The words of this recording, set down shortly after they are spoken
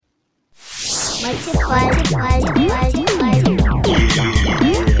Hayi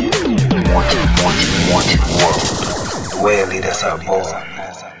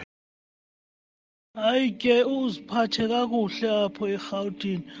ke uziphathe kakuhle apho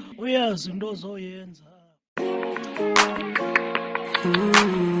eGauteng uyazi into ozoyenza.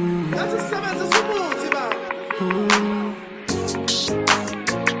 Yasisebenzisa ubuthi baba.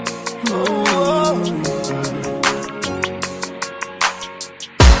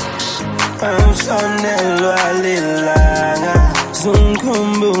 Awusanelwa lilanga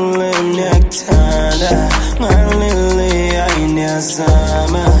zungikhumbule ngiyakuthanda ngaleli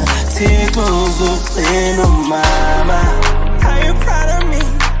ayiniyazama Thixo uzugcina umama Are you proud of me?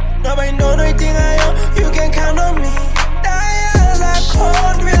 Ngoba yintoni oyidingayo you can count on me Dayaza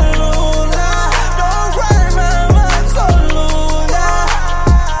khona lula Don't cry mama solula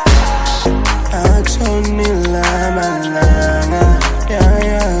Akshoni lama langa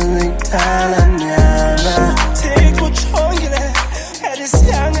At this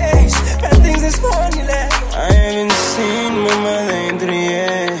young age, bad things this morning. I haven't seen my mother in 3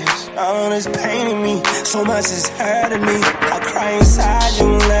 years. All this pain in me, so much is hurting me. I cry inside,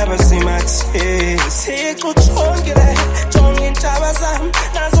 you'll never see my tears. Take a chunk of that, don't get troublesome.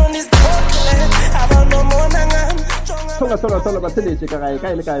 That's on this talking. I don't know more than Solo batheletse ka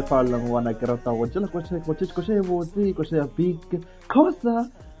gae le kae fa la ngwana ke rata go tsela go botse go ya big khosa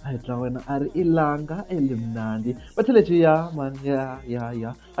a tla wena a re ilanga elimnandi batheletse ya man ya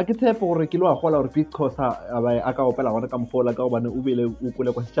a ke tshepa gore ke lo a gola gore big khosa a ka opela gona ka mfola ka gobane o bile o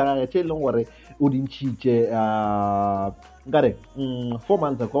kule go tshaka ya tshele gore o dintshitse ngare 4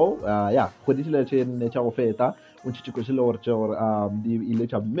 months ago go ditile tshene tsa go feta o tshitse go sele gore di ile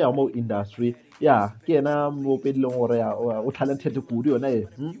tsa mo industry ke ena mo pedileng gore o talented kudu yona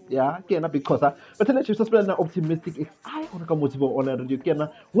ke ena because but let's just spend an optimistic I want to motive on radio ke ena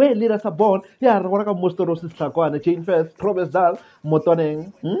we leaders are born re gona ka mostoro se hlakwana Jane First Promise Dal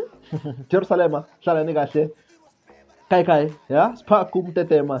motoneng Jerusalem hlala ne kahle kai spark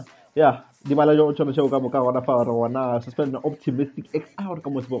umtetema di bala jo tsona tseo ka mo ka gona fa re gona suspend an optimistic hour ka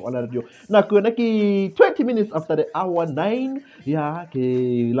mo se bona radio na ke yona ke 20 minutes after the hour 9 ke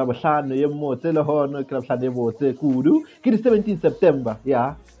la bohlano ye mo tsele hono ke la bohlano ye botse kudu ke di 17 September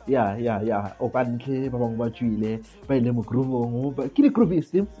o ka ntle ba bang ba tswile ba ile mo groove ke di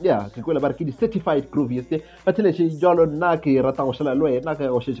groovist ke kwela ba ke di certified groovist ba tele tshi jalo nna ke rata go shela le wena ka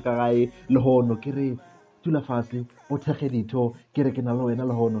go shetse ka gae le hono ke re tula fase o thegeditho ke re ke na le wena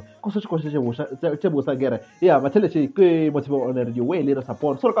le hono go se tse bosa gere ba tele tshi ke Motivo Online Radio we le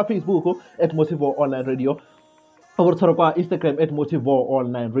support so ka Facebook @Motivo Online Radio o tsara kwa Instagram @Motivo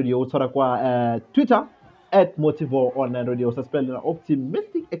Online Radio o tsara kwa Twitter @Motivo Online Radio so spell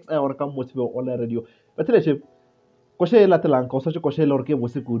optimistic XR ka Motivo Online Radio ba tele tshi go she latelang go se go she le gore ke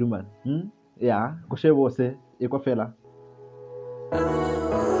bose kudu man go she bose e kwa fela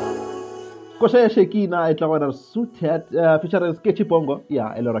Koshe Shekina etla suited featuring Sketchy Pongo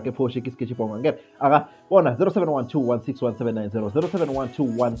elora ke poshe ke Sketchy Pongo ngep aga bona 0712161790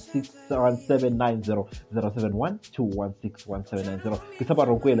 0712161790 0712161790 ke sapa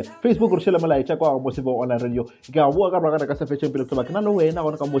rokwele Facebook re shela malaika kwa Motivo Online Radio ke a bua ka raka ka se fetche pele tloba ke na le wena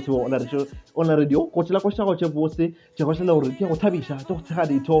gona ka Motivo Online Radio go tshela go shago tse bose tse go shela gore ke go thabisha tse go tshega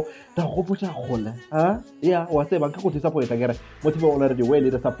ditho ta go potsa gole wa tseba ka go tsa poeta gere Motivo Online Radio we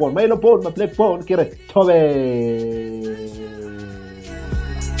le support mailo bon ma black phone kere tobe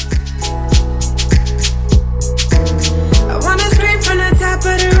from the top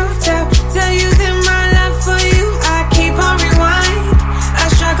of the rooftop, tell you that my love for you, I keep on rewind. I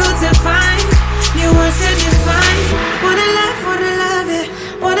struggle to find new words to define. Wanna love it.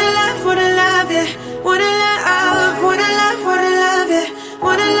 Wanna love it. Wanna love it. Wanna love it. Wanna love it.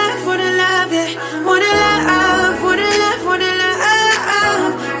 Wanna love it. Wanna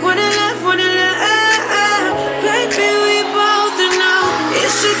love it. Baby, we both know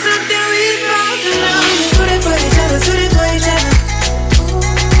it's just something we both know. Suited for each other.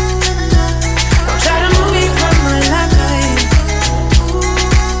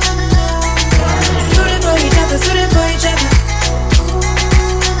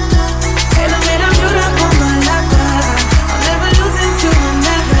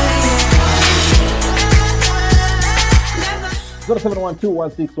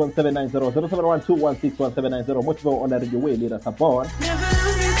 Zero 0712161790 Motivo Online Radio we leader support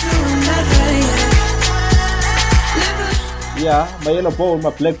my yellow phone, my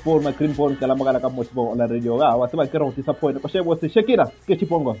black phone, my green phone kala magala ka Motivo Online Radio wa tseba ke re go tisa point ko shebo se Shekina ke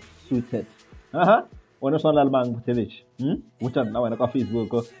Chipongo suited wena swana limang Buthelezi utshani na wena kwa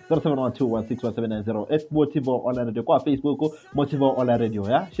Facebook 0712161790 @Motivo Online Radio kwa Facebook Motivo Online Radio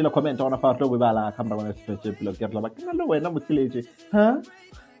ya shila comment ona fa tlo bala kamera bona speech pilo ke rla ba ke lo wena Buthelezi ha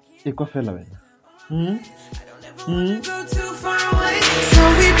e kwa fela wena Go too far away. So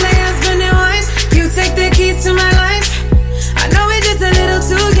we play husband and wife. You take the keys to my life. I know we're just a little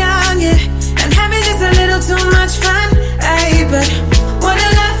too young, yeah, and having just a little too much fun. Ay, but what a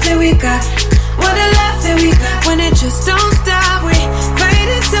love that we got. What a love that we got. When it just don't stop, we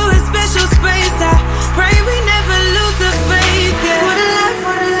fade into a special space. I pray we never lose the faith. Yeah. What a love,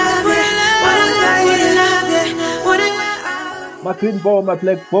 what a love, what a love, what a love, what a love, yeah. What a love. My green bone, my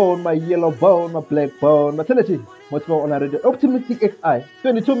black bone, my yellow bone, my black bone. Buthelezi, Motivo Online Radio. Optimistic XI.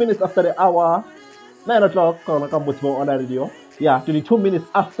 22 minutes after the hour. 9 o'clock, Motivo Online Radio. Yeah, 22 minutes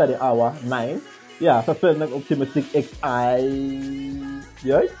after the hour. 9. Yeah, suspend like Optimistic XI.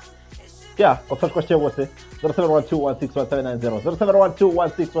 Yes? Yeah, or first question was it? 0712161790.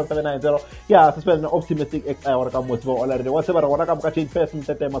 0712161790. Yeah, suspend Optimistic XI or Motivo Online Radio. Whatever, what I come catching person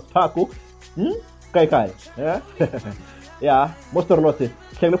that they must paku. Kai. Yeah? Yeah, Monster Losses,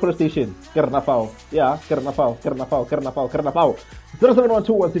 Kegel Police Station, Kernafau, yeah, Kernafau.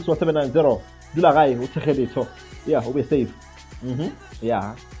 0712161790. Dulagai, Utekedito, yeah, we safe.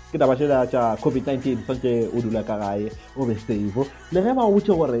 Yeah, kita baca cha COVID-19 sonje udula kagai, we safe. Lehema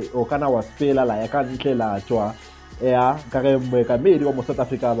uche wore o kana waspela la yakan ntlela chwa. Yeah, kage mweka medi wa South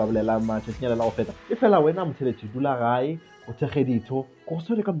Africa bablela ma tshinyela la ofeta. Ifela wena Buthelezi dulagai, Utekedito, ko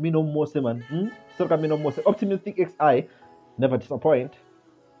sore ka mino mose man. Sore ka mino mose. Optimistic XI. Never disappoint.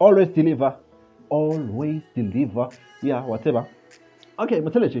 Always deliver. Yeah, whatever. Okay,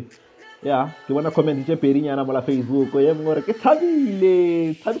 Buthelezi. Yeah, ke bona comment tse pedi nyana mola Facebook ye ngore ke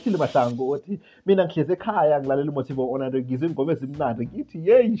thabile mahlango othi mina ngihleze ekhaya ngilalela Motivo Online Radio ngizwe ingoma ezimnandi ngithi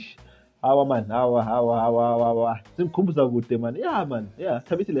yeyish hawa man hawa simkhumbuza kude man yeah man yeah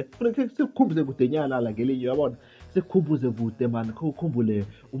thabile kufanele sikhumbuze kude nyana la ngelinye yabona sikhumbuze kude man ukhumbule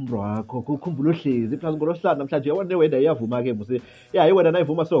umro wakho ukhumbule ohlezi plus ngolosihlanu namhlanje yabona neweda iyavuma ke musi yeah iweda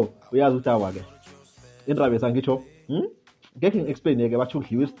nayivuma so uyazi ukuthi awa ke indaba esangitsho ngeke ngi-explain ke bathi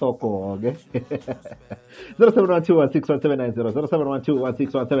udliwe isitoko ke 0712161790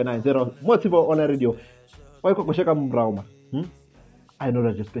 0712161790 Motivo Online Radio wayikokosheka mrauma I know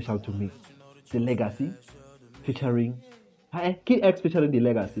that you're special to me. The Legacy featuring Kid X featuring The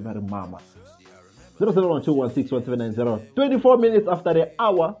Legacy, my mama. 0712161790 24 minutes after the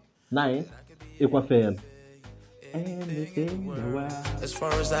hour 9 Equafel. As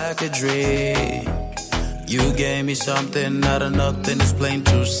far as I could dream, you gave me something not enough, then it's plain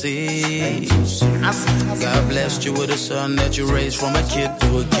to see. God blessed you with a son that you raised from a kid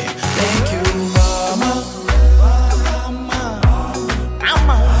to a king. Thank you, mama.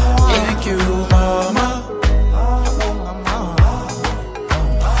 Thank you, mama.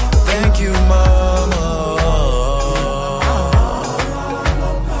 Thank you, mama.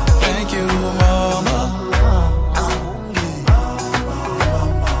 Thank you, mama.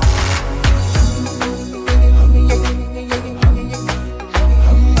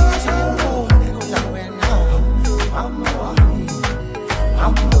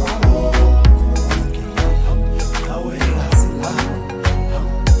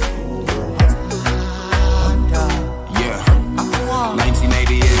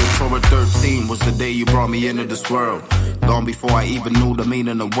 Was the day you brought me into this world. Long before I even knew the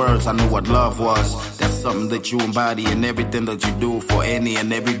meaning of words, I knew what love was. That's something that you embody in everything that you do for any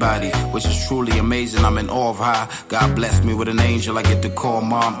and everybody, which is truly amazing. I'm in awe of how God blessed me with an angel I get to call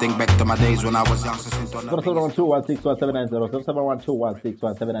mom. Think back to my days when I was young.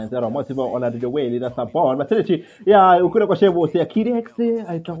 0712161790 Motivo Online Radio way leader support Buthelezi yeah ukule kwa shevo ya Kid X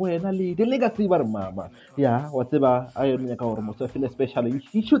aitawena the Legacy bar mama yeah whatever I nyaka oromo so feel special you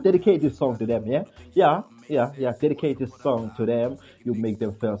should dedicate this song to them yeah dedicate this song to them. You make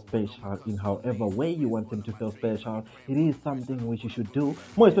them feel special in however way you want them to feel special. It is something which you should do,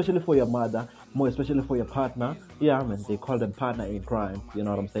 more especially for your mother, more especially for your partner. Yeah, man, they call them partner in crime. You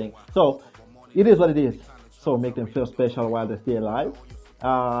know what I'm saying? So it is what it is. So make them feel special while they're still alive.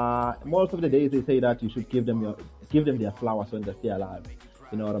 Most of the days they say that you should give them their flowers when they're still alive.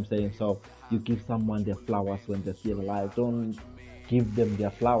 You know what I'm saying? So you give someone their flowers when they're still alive. Don't give them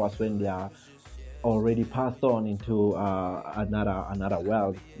their flowers when they are already passed on into another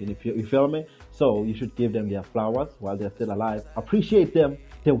world. You feel me? So you should give them their flowers while they're still alive. Appreciate them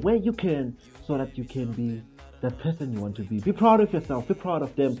the way you can, so that you can be that person you want to be. Be proud of yourself. Be proud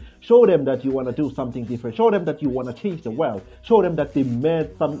of them. Show them that you want to do something different. Show them that you want to change the world. Show them that they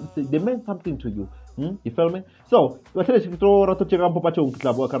meant something to you. You feel me? So,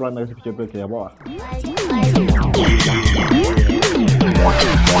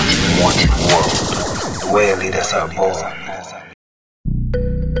 where leaders are born.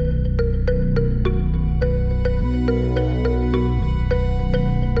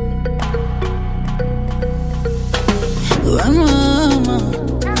 Mama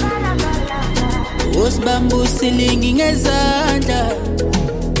usibambu silingi ngezandla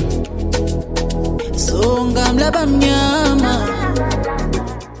songa mlaba mnyama.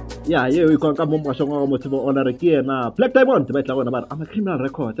 Yeah, we can come on Mashonga Motivo on a na Black Diamond to about I'm a criminal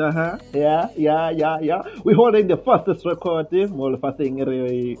record, Yeah. We're holding the fastest record, more fasting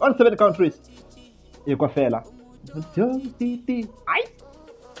on 7 countries. Equafela.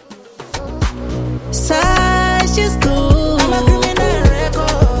 Sasha's cool. I'm a criminal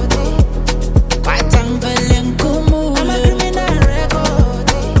record. Quite unveiling kumu. I'm a criminal record.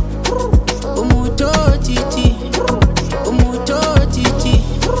 Umuto titi.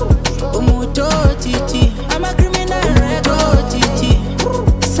 I'm a criminal record.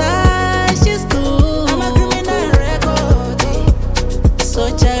 Sasha's cool. I'm a criminal record. So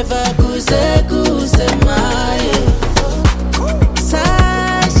chaiva kuze mae.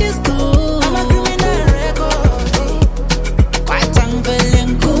 Sasha's cool. I'm a criminal record. Quite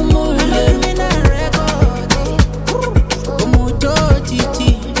unveiling kumu. I'm a criminal record. Umuto titi.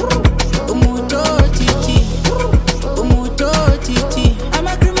 I'm a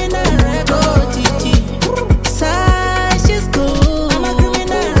criminal record. Sasha's cool. I'm a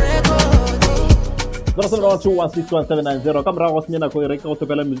criminal record. 071616179 kamera go senya go re go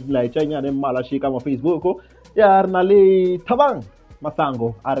topela mizila itshanya ne mala shika mo Facebook ya rena le Thabang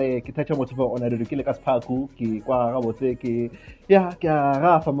Masango are ke thatha motivo ona re ke le ka sephaku ke kwa ga botse ke ya ke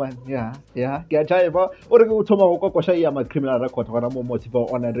ga fa man ya ke a jaiva o re ke o thoma go kokosha ya ma criminal record gona mo motivo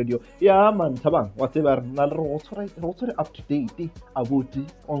ona radio ya man Thabang wa tseba rena le go tsore up to date abuti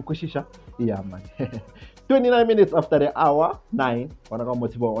on koshisha ya man 29 minutes after the hour 9 on a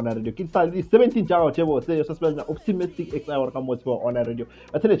motivo on a radio. Kids are 17 hours table say suspend optimistic X hour motivo on a radio.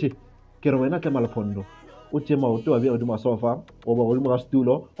 Atelechi kerowena ke malapondo. Uchema uto abia uduma sofa oba uduma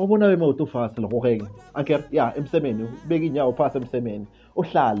stulo obona we mauto fast lo gogeng. Anker ya emsemeni begi nya o pass emsemeni.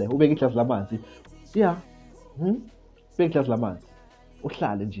 Uhlale ubeke iglass lamanzi. Ya. Beki iglass lamanzi.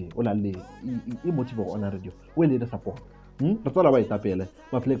 Uhlale nje olale I motivo on a radio. Wele the support. Ratsola ba itapele.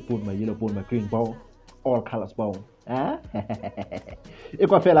 Ma black bone, my yellow bone, my green bone. All colors bone.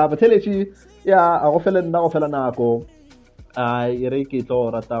 Equafela batelechi ya agofela nna go fela nako ai re ke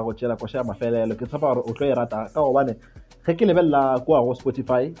tlo rata go tshela go sha mafelelo ke tsapa gore o tlo rata ka go bane ge ke lebella kwa go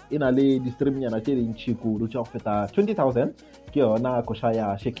Spotify ina le di-stream yana tse dintsi kudu tsa go feta 20,000 ke yona go sha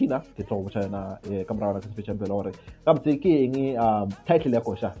ya Shekina ke tlo go sha na ka mora ka se champion gore ka mtse ke eng title ya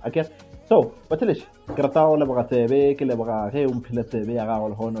go sha okay so batelechi ke rata go leboga tsebe ke leboga ge o mphile tsebe ya ga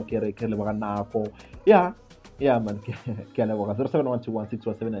go hono ke re ke leboga nako Yeah, man. Can I walk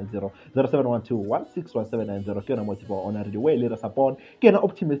 0712161790 0712161790 Can I motivate on a radio? Way later upon. Can I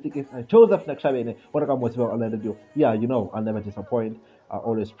optimistic? Joseph Nakshabene. What I motivate on a radio? Yeah, you know, I'll never disappoint. I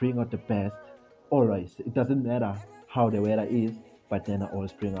always bring out the best. Always. It doesn't matter how the weather is, but then I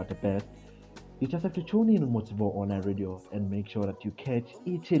always bring out the best. You just have to tune in on Motivo on a radio and make sure that you catch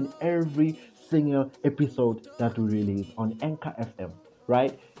each and every single episode that we release on Anchor FM,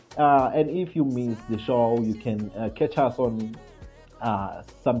 right? And if you miss the show, you can catch us on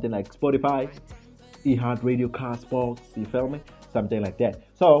something like Spotify, iHeartRadio, Castbox, you feel me? Something like that.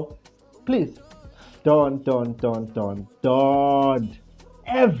 So please don't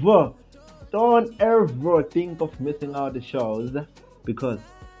ever think of missing out the shows, because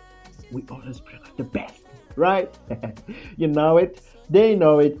we always bring out the best, right? You know it, they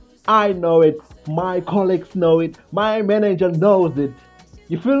know it, I know it, my colleagues know it, my manager knows it.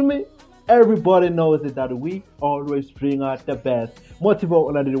 You feel me? Everybody knows it that we always bring out the best. Motivo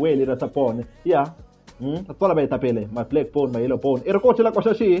on the way later upon. Yeah. That's all about tapele. My black bone, my yellow bone. Erko chila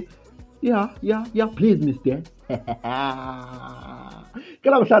koshashi. Yeah. Please, mister.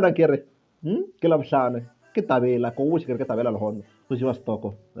 Kela mshana kere. Kela mshana. Kitabela. Kung wish kere kitabela lohon. Kuji was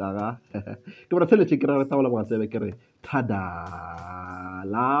toko. Gaga. Kibra tele chikira tawala mga sebe kere. Tada.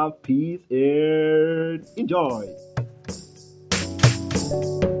 Love, peace, and enjoy.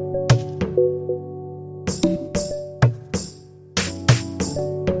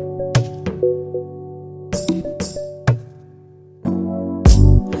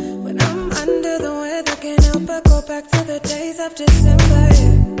 When I'm under the weather, can't help but go back to the days of December.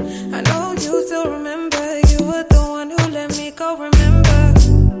 I know you still remember you were the one who let me go.